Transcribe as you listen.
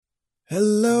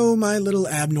Hello, my little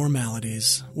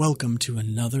abnormalities. Welcome to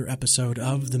another episode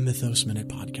of the Mythos Minute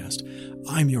Podcast.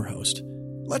 I'm your host.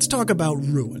 Let's talk about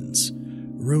ruins.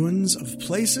 Ruins of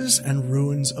places and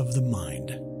ruins of the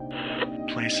mind.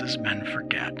 Places men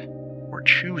forget or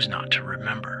choose not to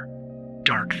remember.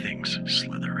 Dark things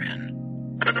slither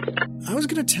in. I was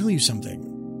going to tell you something.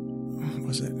 What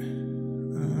was it?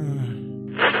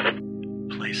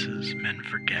 Places men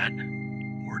forget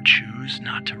or choose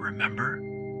not to remember.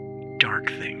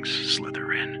 Dark things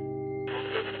slither in.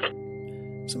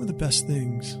 Some of the best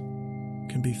things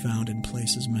can be found in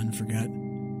places men forget.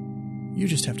 You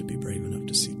just have to be brave enough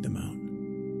to seek them out.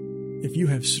 If you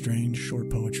have strange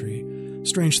short poetry,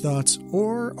 strange thoughts,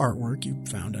 or artwork you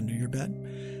found under your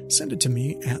bed, send it to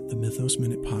me at the Mythos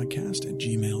Minute Podcast at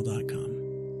gmail.com.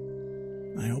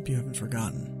 I hope you haven't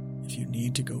forgotten. If you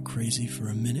need to go crazy for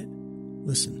a minute,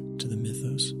 listen to the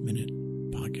Mythos Minute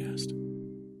Podcast.